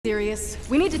serious?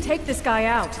 We need to take this guy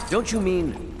out. Don't you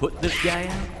mean put this guy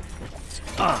out?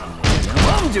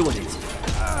 I'm doing it!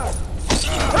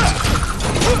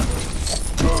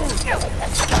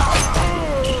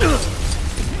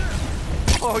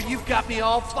 Oh, you've got me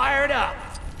all fired up!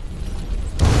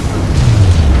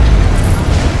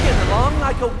 Getting along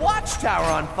like a watchtower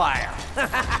on fire! There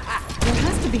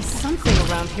has to be something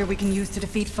around here we can use to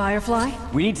defeat Firefly.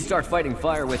 We need to start fighting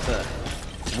fire with,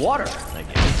 water, I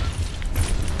guess.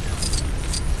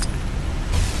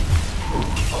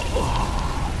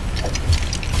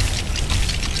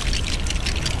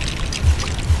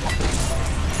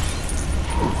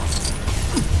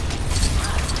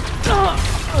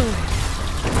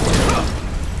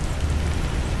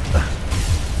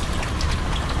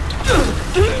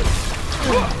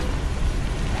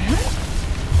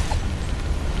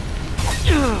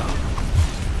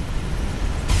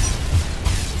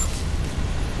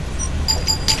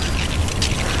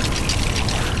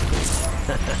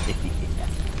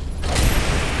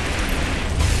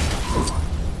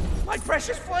 My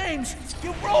precious flames!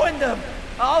 You ruined them!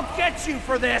 I'll get you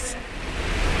for this!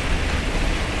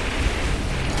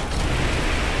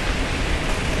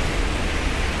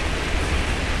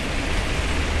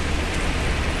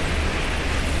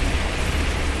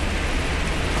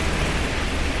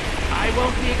 I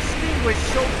won't be extinguished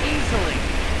so easily!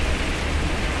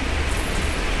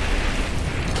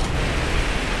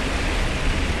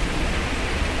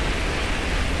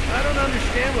 I don't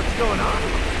understand what's going on.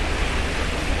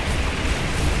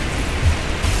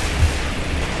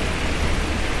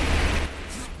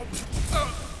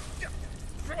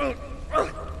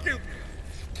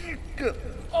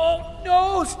 Oh,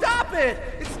 no! Stop it!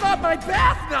 It's not my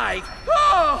bath knife!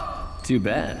 Oh! Too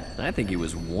bad. I think he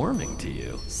was warming to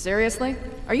you. Seriously?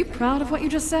 Are you proud of what you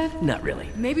just said? Not really.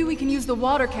 Maybe we can use the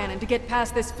water cannon to get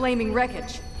past this flaming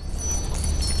wreckage.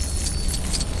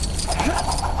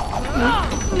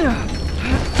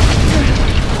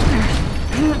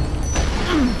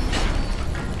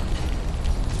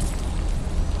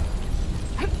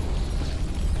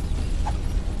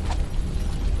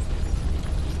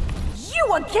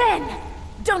 You again!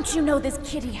 Don't you know this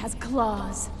kitty has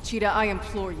claws? Cheetah, I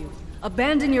implore you.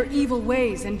 Abandon your evil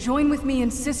ways and join with me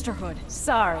in sisterhood.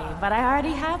 Sorry, but I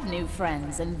already have new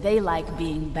friends, and they like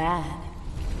being bad.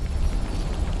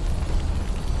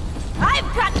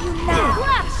 I've got you now!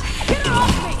 Flash! Get her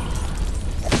off me!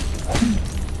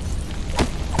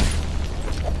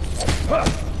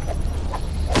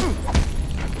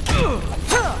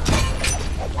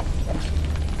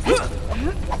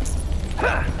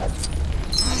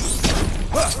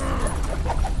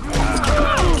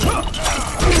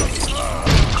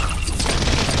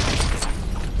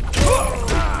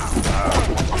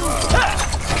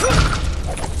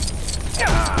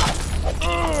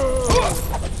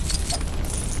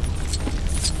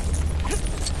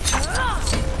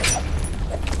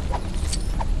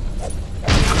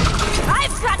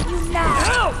 I've got you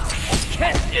now!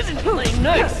 Cat isn't playing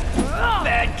nice!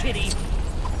 Bad kitty!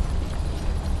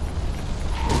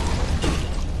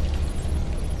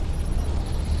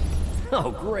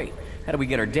 Oh, great. How do we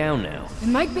get her down now? I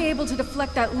might be able to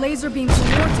deflect that laser beam towards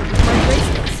her with my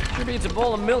bracelets. Maybe it's a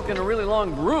bowl of milk and a really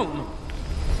long broom.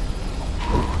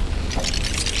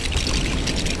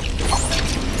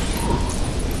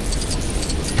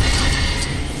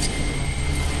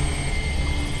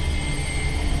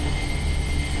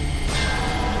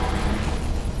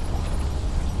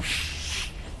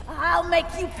 I'll make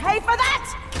you pay for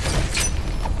that!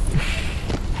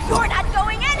 You're not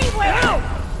going anywhere! Ow!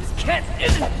 This cat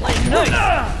isn't playing nice!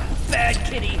 Bad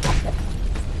kitty!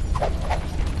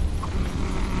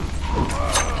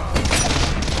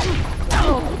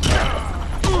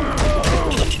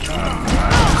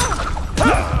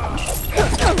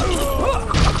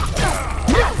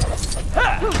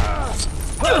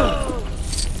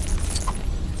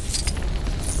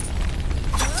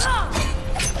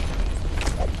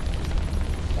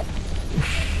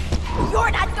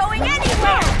 You're not going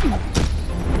anywhere!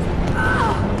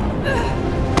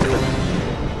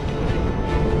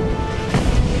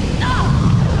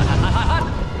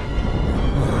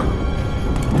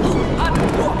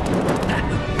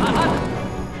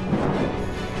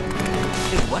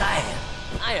 Is what I am.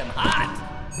 I am hot!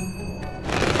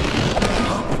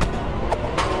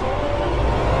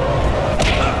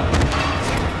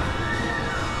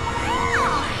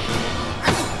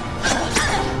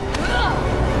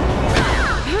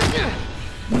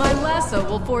 My lasso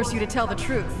will force you to tell the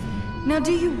truth. Now,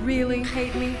 do you really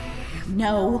hate me?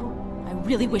 No. I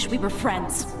really wish we were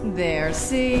friends. There,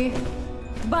 see?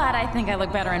 But I think I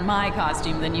look better in my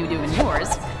costume than you do in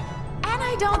yours. And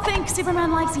I don't think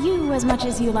Superman likes you as much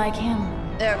as you like him.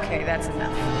 Okay, that's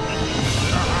enough.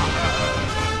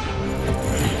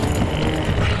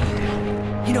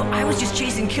 You know, I was just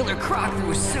chasing Killer Croc through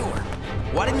a sewer.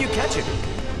 Why didn't you catch him?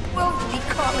 Well, he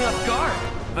caught me off guard.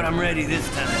 But I'm ready this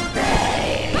time.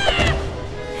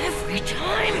 Every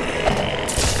time.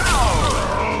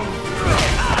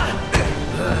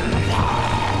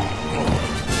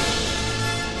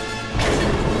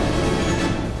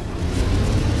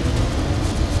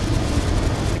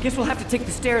 I guess we'll have to take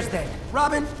the stairs then.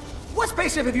 Robin, what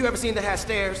spaceship have you ever seen that has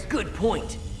stairs? Good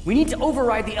point. We need to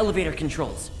override the elevator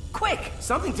controls. Quick!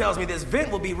 Something tells me this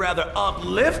vent will be rather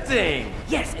uplifting.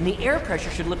 Yes, and the air pressure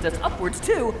should lift us upwards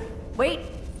too. Wait,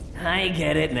 I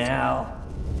get it now.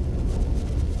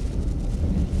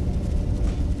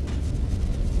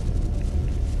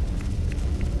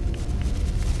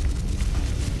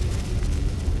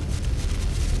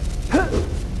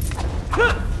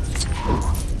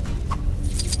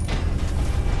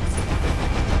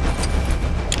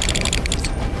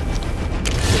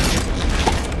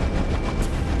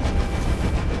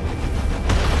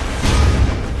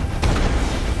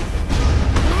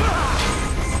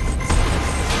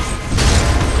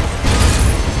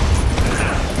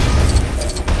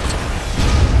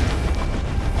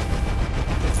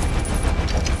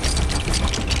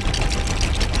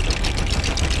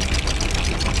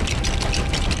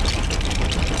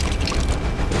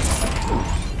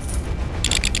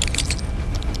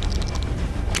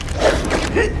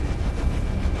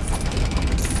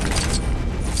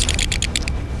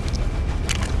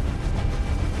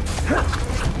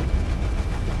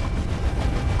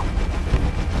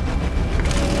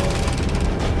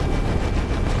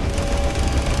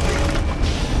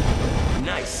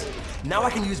 Now I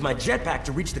can use my jetpack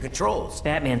to reach the controls.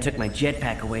 Batman took my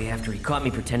jetpack away after he caught me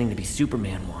pretending to be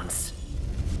Superman once.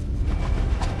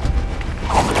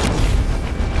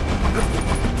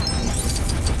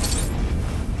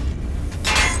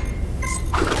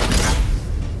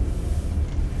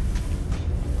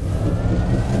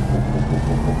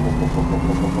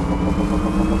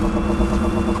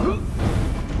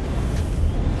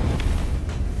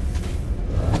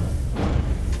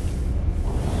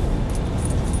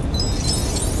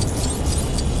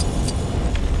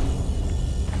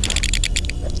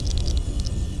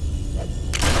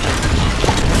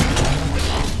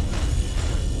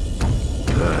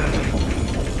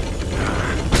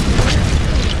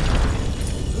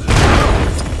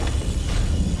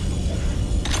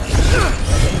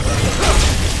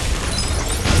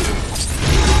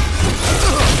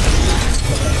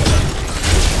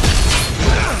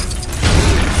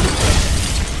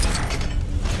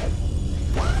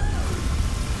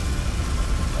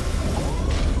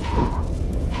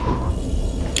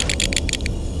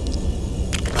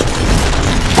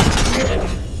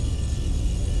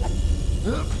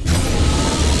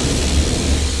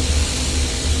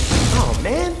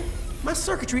 My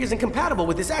circuitry isn't compatible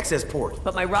with this access port.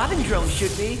 But my Robin drone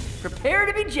should be. Prepare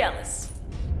to be jealous.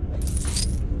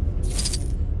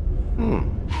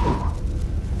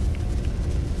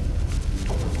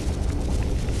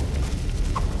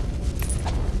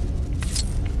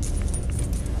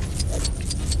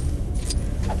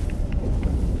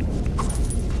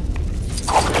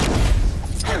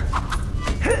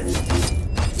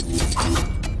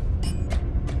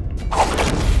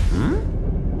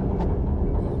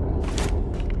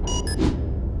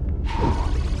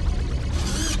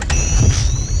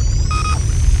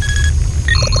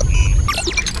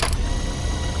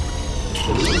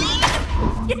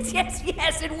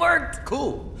 Yes, it worked!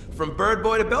 Cool. From bird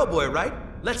boy to bellboy, right?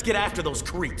 Let's get after those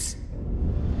creeps.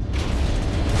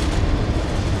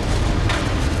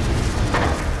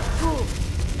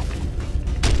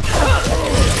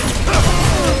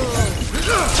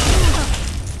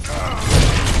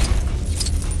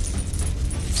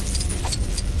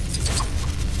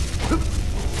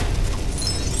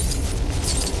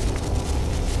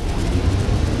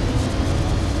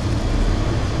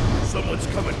 Someone's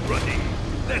coming, Grundy.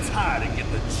 Let's hide and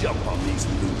get the jump on these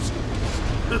losers.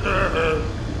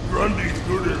 Grundy's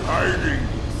good at hiding.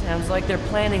 Sounds like they're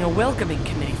planning a welcoming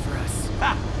committee for us.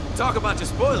 Ha! Talk about your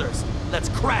spoilers. Let's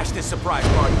crash this surprise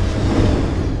party.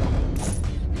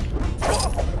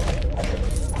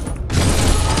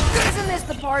 Isn't this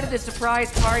the part of the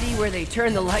surprise party where they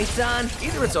turn the lights on?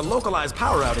 Either it's a localized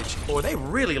power outage, or they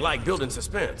really like building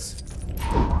suspense.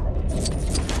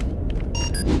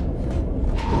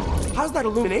 How's that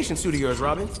illumination suit of yours,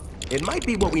 Robin? It might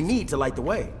be what we need to light the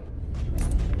way.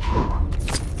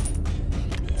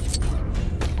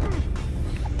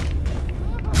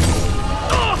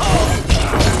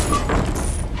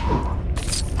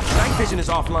 Night vision vision is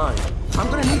offline. I'm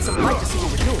gonna need some light to see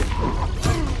what we're doing.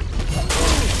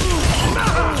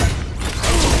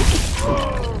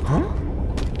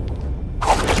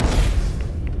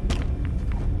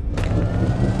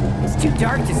 It's too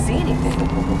dark to see anything.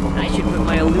 I should put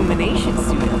my illumination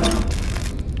suit on.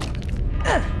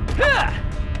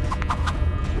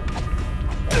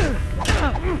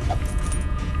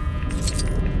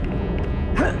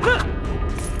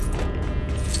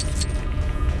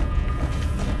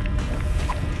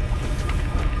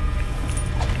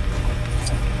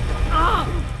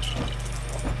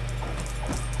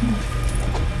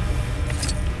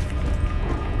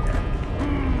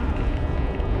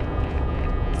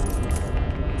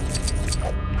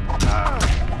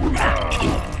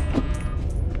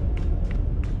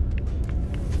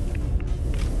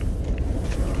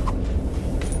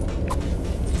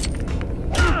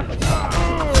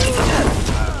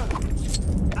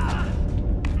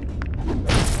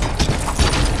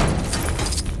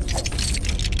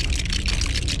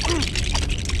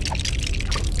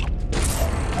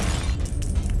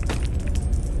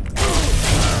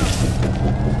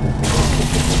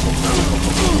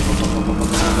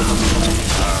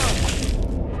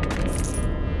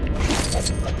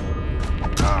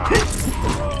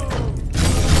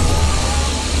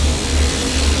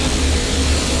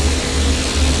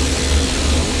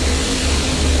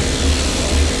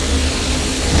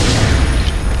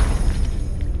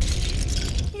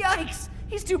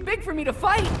 For me to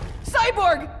fight!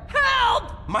 Cyborg!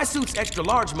 Help! My suit's extra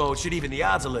large mode should even the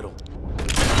odds a little.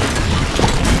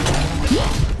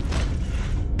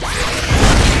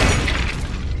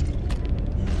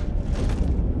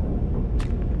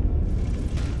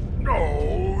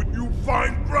 Oh, you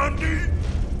find Grundy?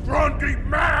 Grundy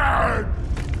mad!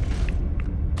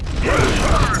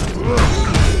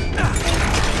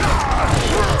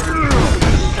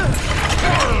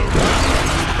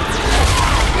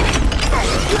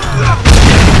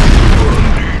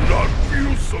 Not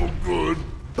feel so good.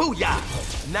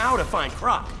 Booyah! Now to find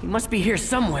Croc. He must be here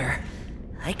somewhere.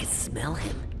 I can smell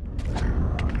him.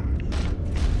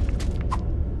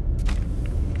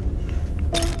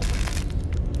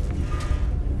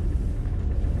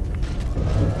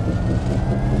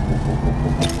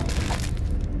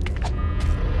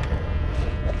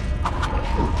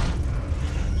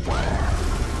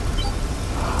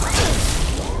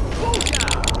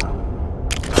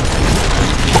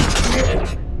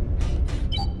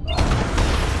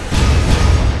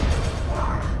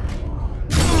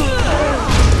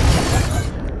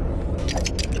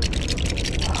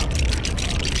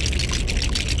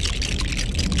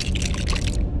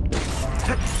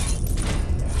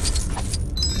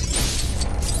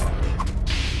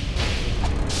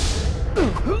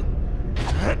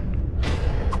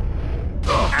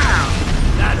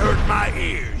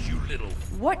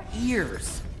 What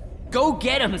ears? Go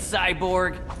get him,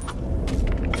 Cyborg!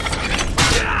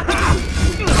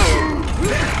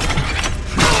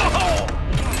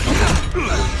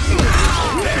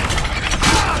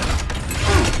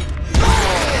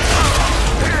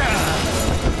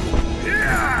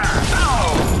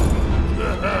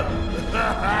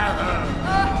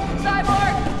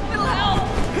 Cyborg! It'll help!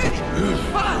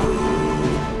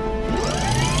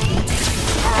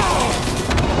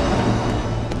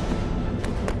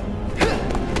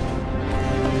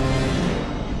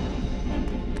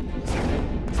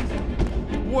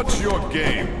 What's your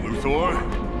game, Luthor?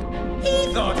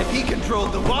 He thought if he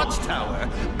controlled the Watchtower,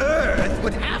 Earth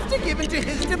would have to give in to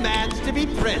his demands to be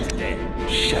president.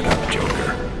 Shut up,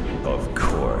 Joker. Of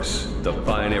course. The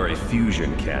binary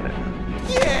fusion cannon.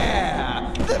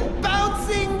 Yeah! The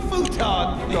bouncing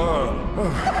futon thing.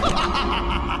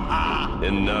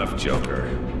 Enough, Joker.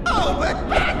 Oh, but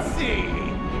Betsy!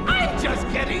 I'm just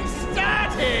getting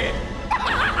started!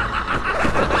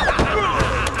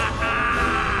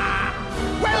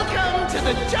 Welcome to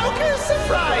the Joker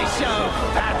Surprise Show,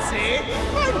 Patsy!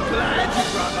 I'm glad you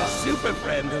brought a super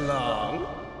friend along.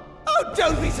 Oh,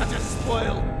 don't be such a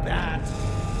spoiled bat.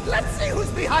 Let's see who's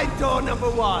behind door number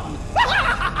 1.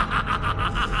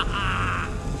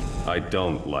 I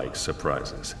don't like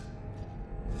surprises.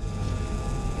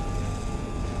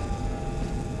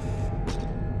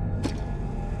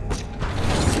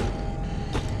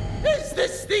 Is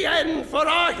this the end for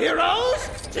our heroes?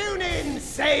 Tune in,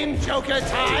 same Joker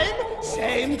time,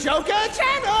 same Joker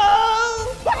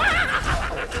channel!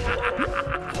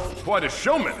 Quite a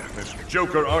showman, this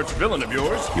Joker arch-villain of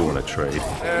yours. You want to trade?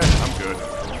 I'm good.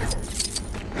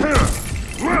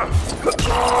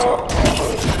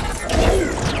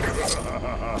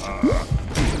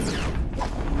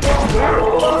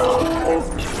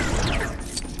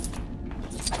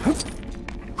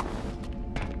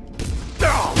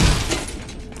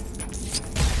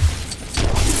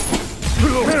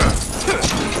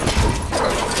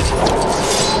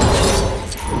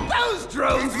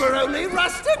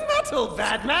 portal,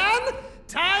 Batman!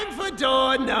 Time for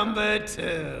door number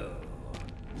 2.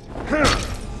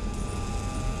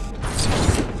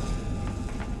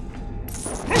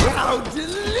 How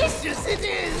delicious it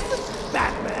is!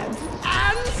 Batman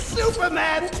and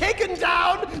Superman taken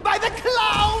down by the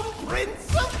Clown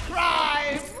Prince of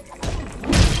Crime!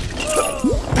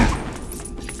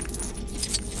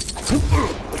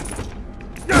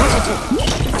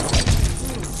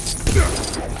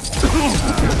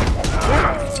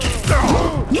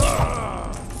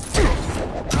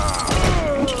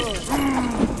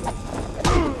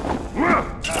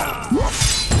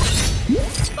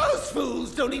 Those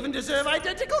fools don't even deserve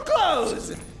identical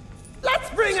clothes! Let's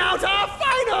bring out our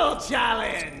final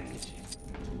challenge!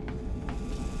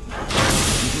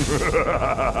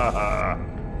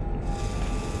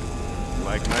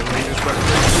 Like my latest record,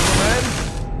 Superman?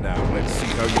 Now let's see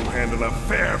how you handle a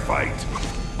fair fight.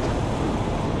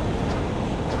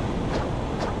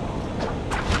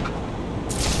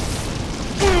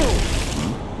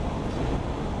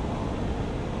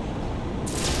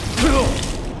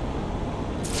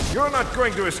 You're not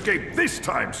going to escape this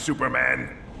time,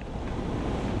 Superman!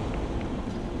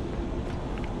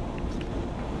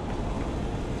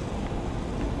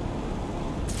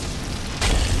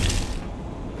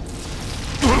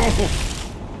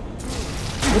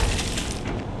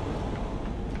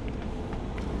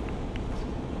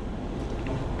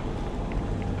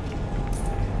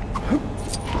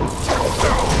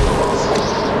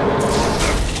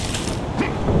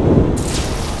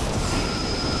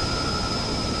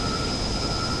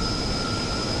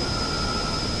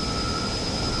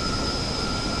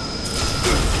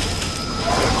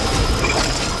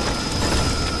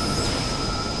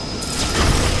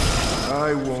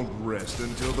 I won't rest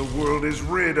until the world is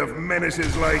rid of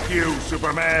menaces like you,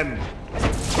 Superman!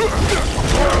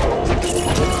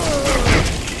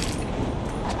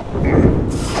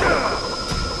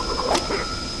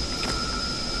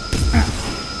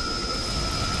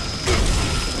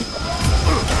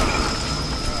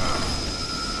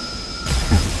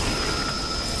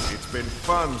 It's been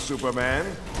fun, Superman,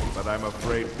 but I'm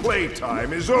afraid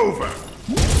playtime is over!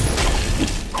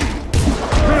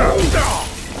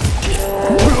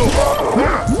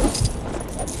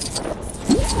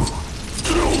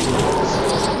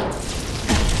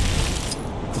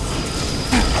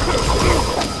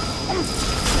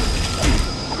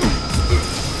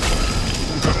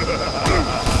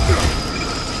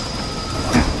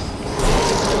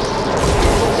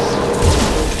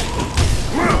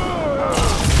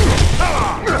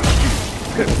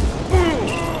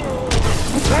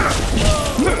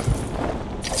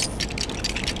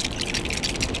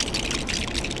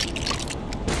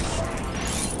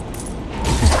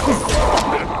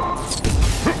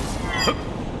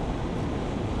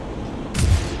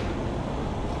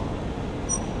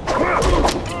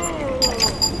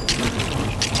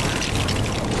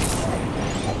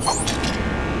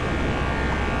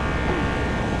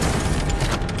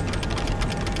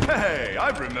 Hey, I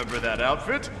remember that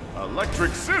outfit.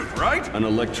 Electric suit, right? An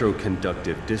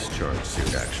electroconductive discharge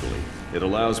suit, actually. It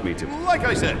allows me to... Like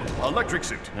I said, electric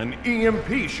suit. An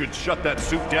EMP should shut that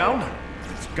suit down.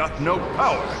 It's got no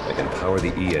power. I can power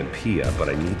the EMP up, but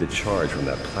I need the charge from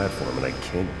that platform, and I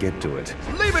can't get to it.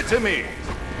 Leave it to me!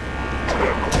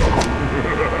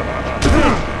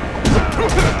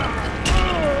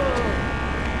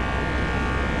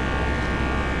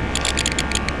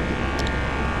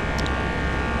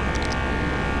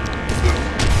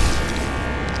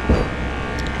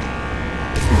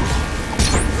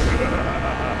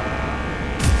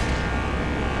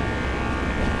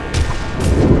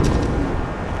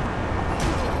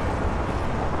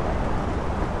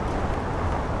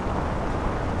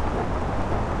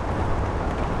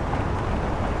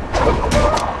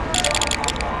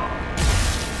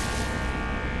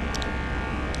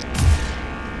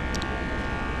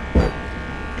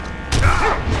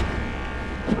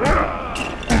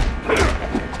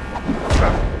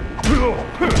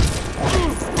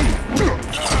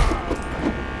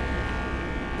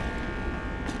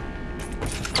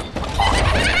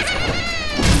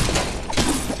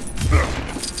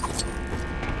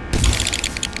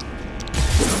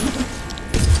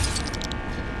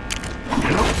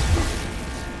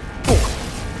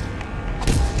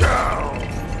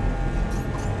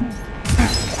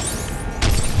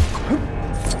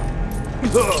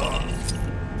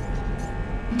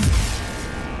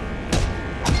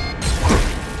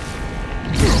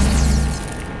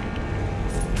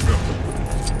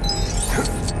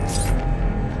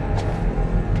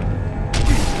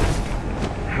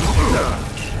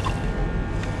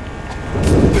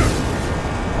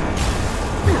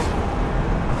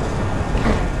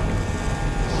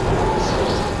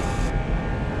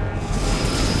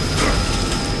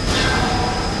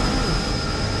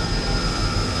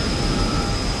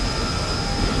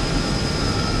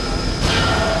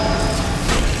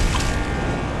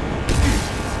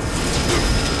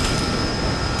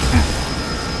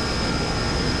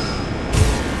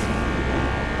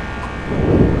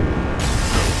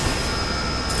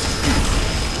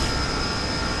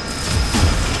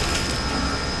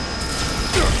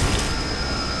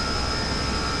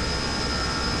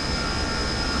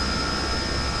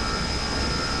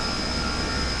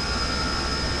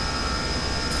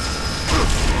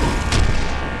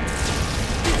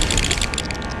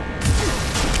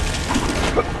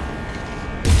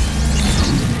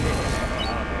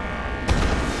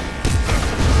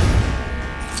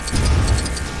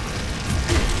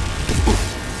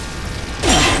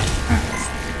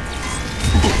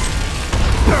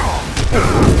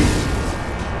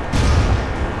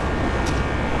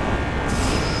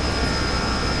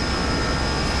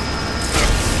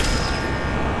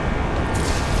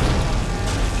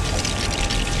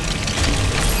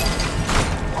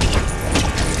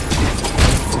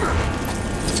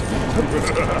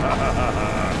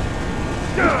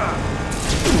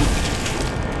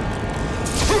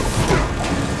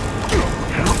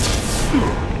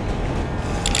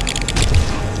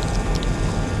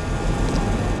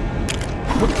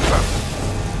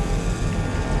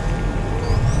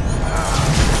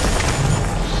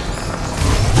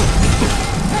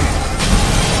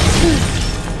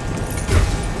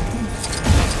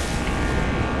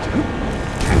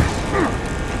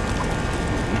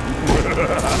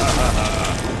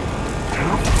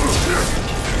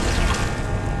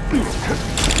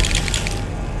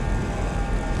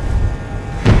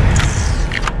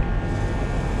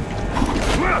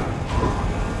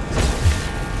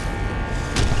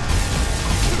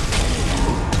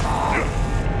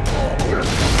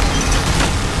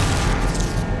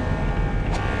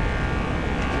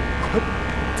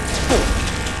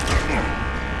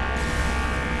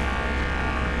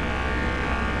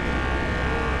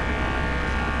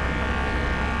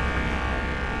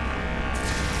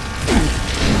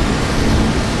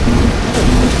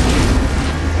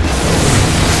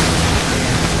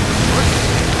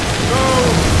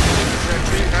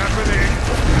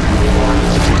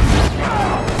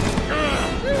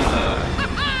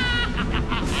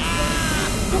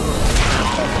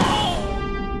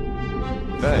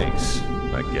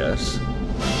 I guess.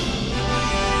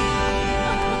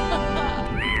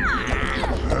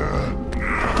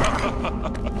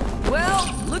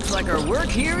 Well, looks like our work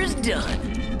here is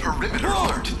done. Perimeter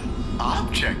alert.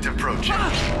 Object approaching.